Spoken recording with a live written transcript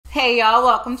Hey y'all,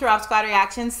 welcome to Rob Squad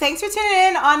Reactions. Thanks for tuning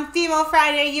in on Female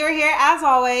Friday. You're here as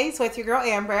always with your girl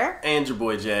Amber. And your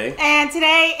boy Jay. And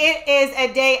today it is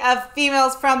a day of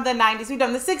females from the 90s. We've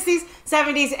done the 60s,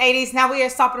 70s, 80s. Now we are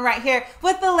stopping right here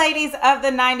with the ladies of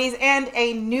the 90s and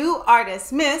a new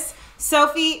artist, Miss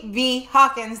Sophie V.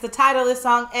 Hawkins. The title of the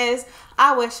song is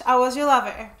I Wish I Was Your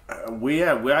Lover.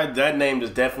 That name does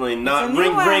definitely not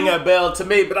ring a bell to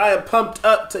me, but I am pumped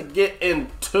up to get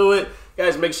into it.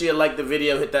 Guys, make sure you like the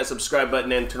video, hit that subscribe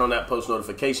button, and turn on that post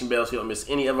notification bell so you don't miss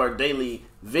any of our daily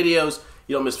videos.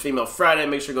 You don't miss Female Friday.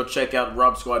 Make sure to go check out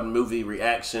Rob Squad movie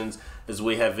reactions, as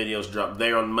we have videos dropped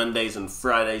there on Mondays and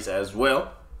Fridays as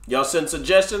well. Y'all send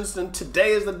suggestions, and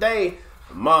today is the day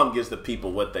Mom gives the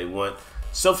people what they want.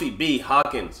 Sophie B.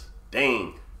 Hawkins.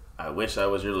 Dang, I wish I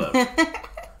was your lover.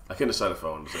 I couldn't decide if I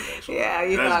wanted to say that. Yeah,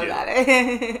 you thought about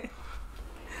it.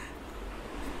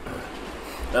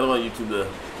 I don't want YouTube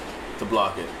to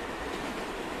block it.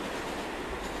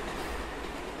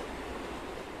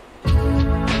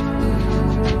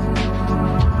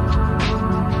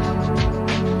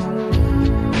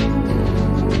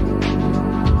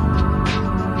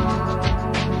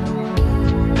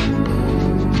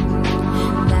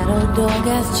 That old dog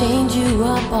has chained you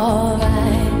up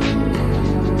alright.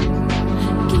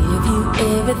 Give you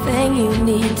everything you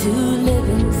need to live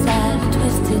inside a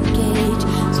twisted cage.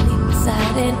 Sleep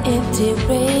inside an empty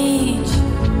rage.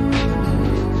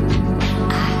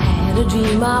 I had a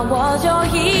dream I was your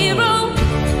hero.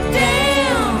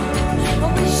 Damn, I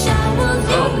wish I was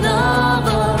your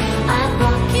lover. I'd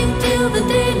rock you till the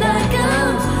daylight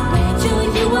comes. Made sure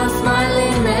you are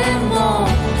smiling and warm.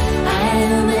 I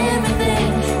am everything.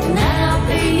 Tonight I'll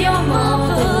be your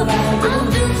mother. I'll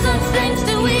do such things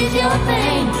to ease your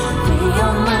pain. Free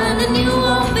your mind and you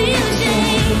won't be ashamed.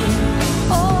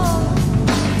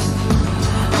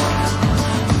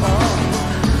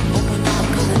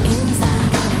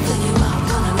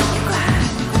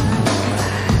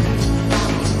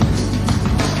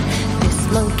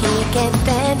 Can't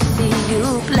stand to see you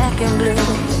black and blue.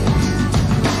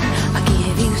 I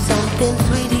give you something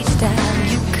sweet each time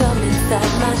you come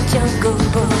inside my jungle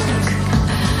book.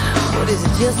 But is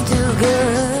it just too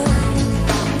good?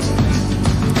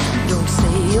 Don't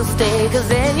say you'll stay, cause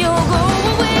then you'll go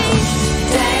away.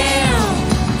 Damn,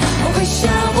 I wish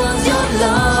I was your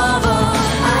lover.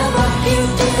 I'd rock you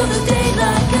till the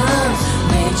daylight comes.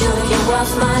 Made sure you are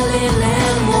smiling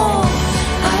and warm.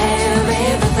 I am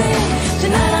everything.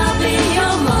 Tonight I'll be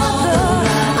your mother.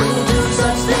 I'll do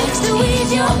such things to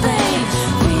ease your pain.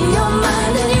 Free your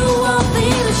mind and you won't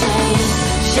feel ashamed.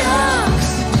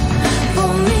 Shucks, for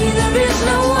me there is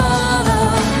no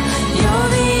other. You're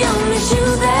the only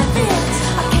shoe that fits.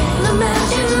 I can't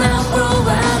imagine I'll grow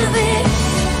out of it.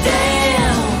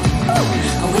 Damn,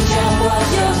 I wish I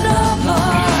was your lover.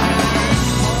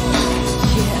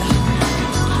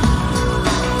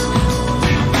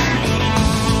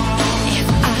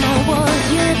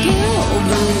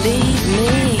 Believe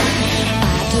me, I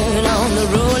turn on the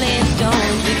Rolling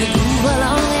Stones. We could move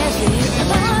along as if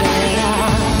one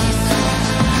belongs.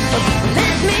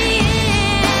 Let me in.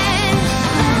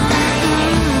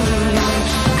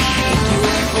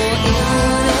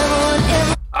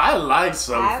 I like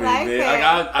Sophie, I like man.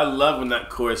 I love when that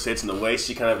chorus hits and the way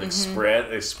she kind of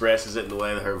expresses it and the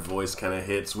way that her voice kind of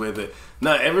hits with it.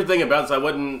 No, everything about this, I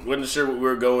wasn't sure what we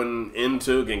were going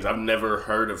into again, because I've never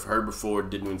heard of her before,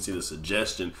 didn't even see the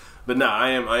suggestion. But no,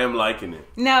 I am liking it.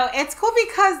 No, it's cool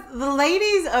because the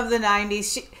ladies of the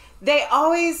 90s, they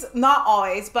always, not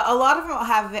always, but a lot of them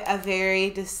have a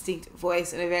very distinct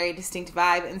voice and a very distinct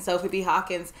vibe, and Sophie B.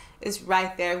 Hawkins is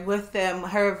right there with them.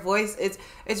 Her voice,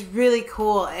 it's really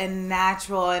cool and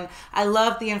natural, and I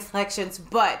love the inflections,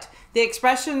 but the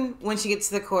expression when she gets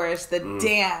to the chorus, the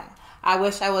damn, I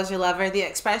wish I was your lover, the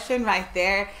expression right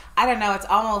there, I don't know, it's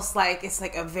almost like, it's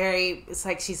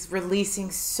like she's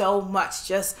releasing so much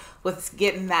just with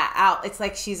getting that out. It's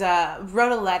like she's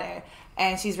wrote a letter,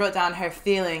 and she's wrote down her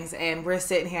feelings, and we're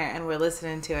sitting here and we're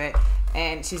listening to it,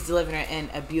 and she's delivering it in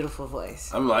a beautiful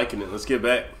voice. I'm liking it. Let's get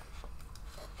back.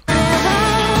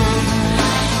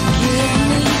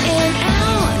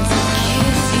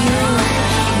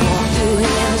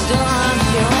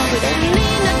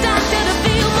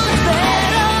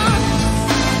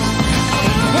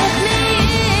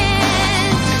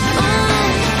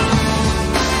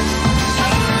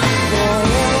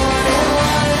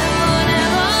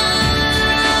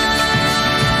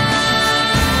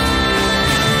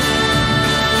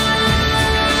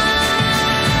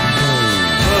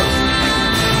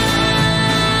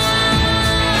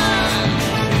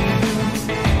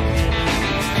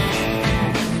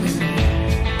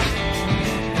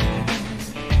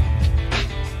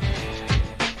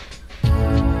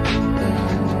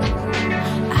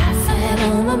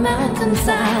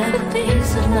 mountainside with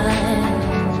peace of mind.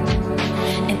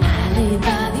 And I lay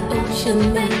by the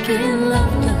ocean making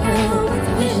love to her with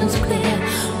visions clear.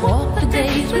 Walk the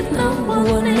days with no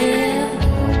one near.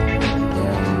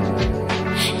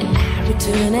 And I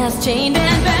return as chained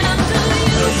and bound to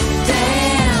you.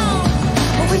 Damn,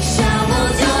 I wish I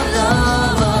was your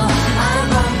lover. I'd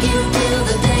rock you till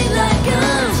the daylight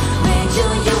comes. Make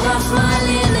sure you are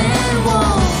smiling and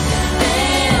warm.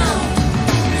 Damn,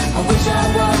 I wish I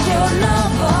was your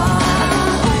lover.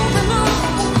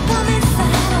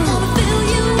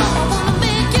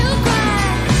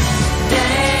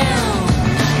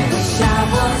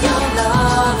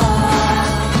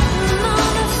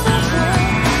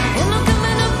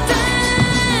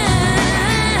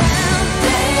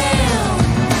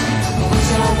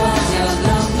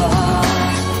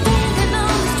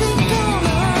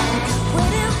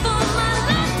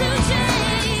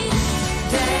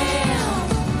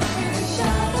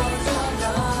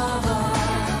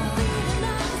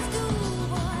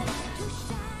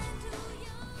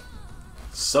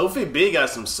 Sophie B got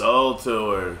some soul to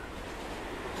her.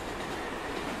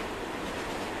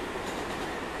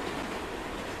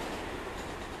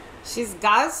 She's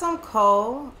got some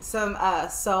soul. I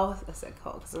said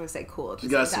coal because I'm gonna say cool.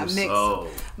 She's got some soul.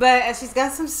 But she's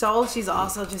got some soul. She's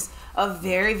also just a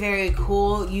very, very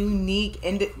cool, unique,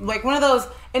 like one of those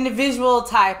individual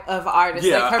type of artists.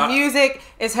 Yeah, like her music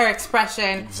is her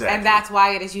expression, exactly. And that's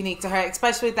why it is unique to her.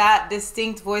 Especially with that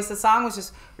distinct voice. The song was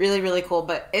just really, really cool.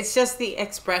 But it's just the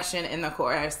expression in the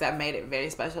chorus that made it very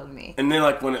special to me. And then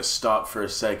like when it stopped for a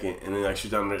second, and then like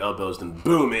she's down on her elbows, then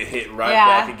boom, it hit right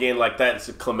back again. Like that's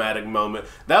a climatic moment.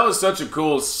 That was such a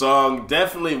cool song.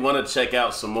 Definitely want to check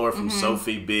out some more from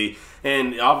Sophie B.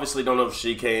 And obviously don't know if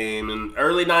she came in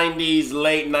early 90s,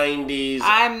 late 90s.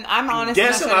 I'm honestly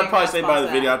guessing I'd probably say by the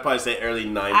video, I'd probably say early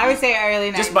 90s. I would say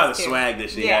early 90s. Just by the swag that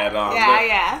she had on.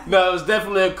 Yeah. No, it was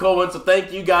definitely a cool one. So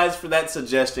thank you guys for that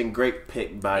suggestion. Great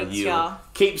pick by you. Y'all.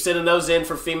 Keep sending those in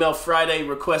for Female Friday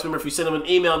requests. Remember, if you send them an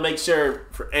email, make sure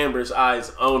for Amber's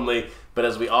eyes only. But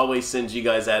as we always send you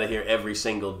guys out of here every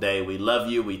single day, we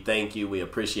love you, we thank you, we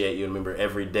appreciate you. And remember,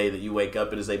 every day that you wake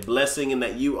up, it is a blessing and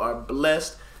that you are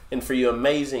blessed. And for you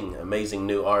amazing, amazing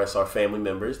new RSR family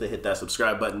members that hit that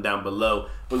subscribe button down below,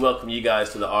 we welcome you guys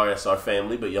to the RSR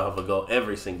family, but y'all have a goal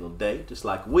every single day, just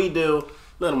like we do.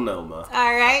 Let them know, Ma.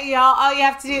 All right, y'all. All you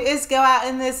have to do is go out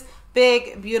in this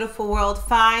big, beautiful world.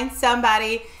 Find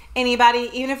somebody, anybody,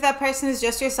 even if that person is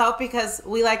just yourself, because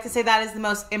we like to say that is the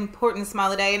most important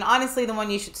smile of the day, and honestly the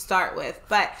one you should start with.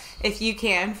 But if you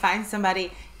can, find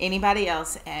somebody, anybody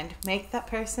else, and make that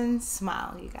person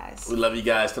smile, you guys. We love you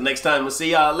guys. Till next time, we'll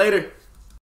see y'all later.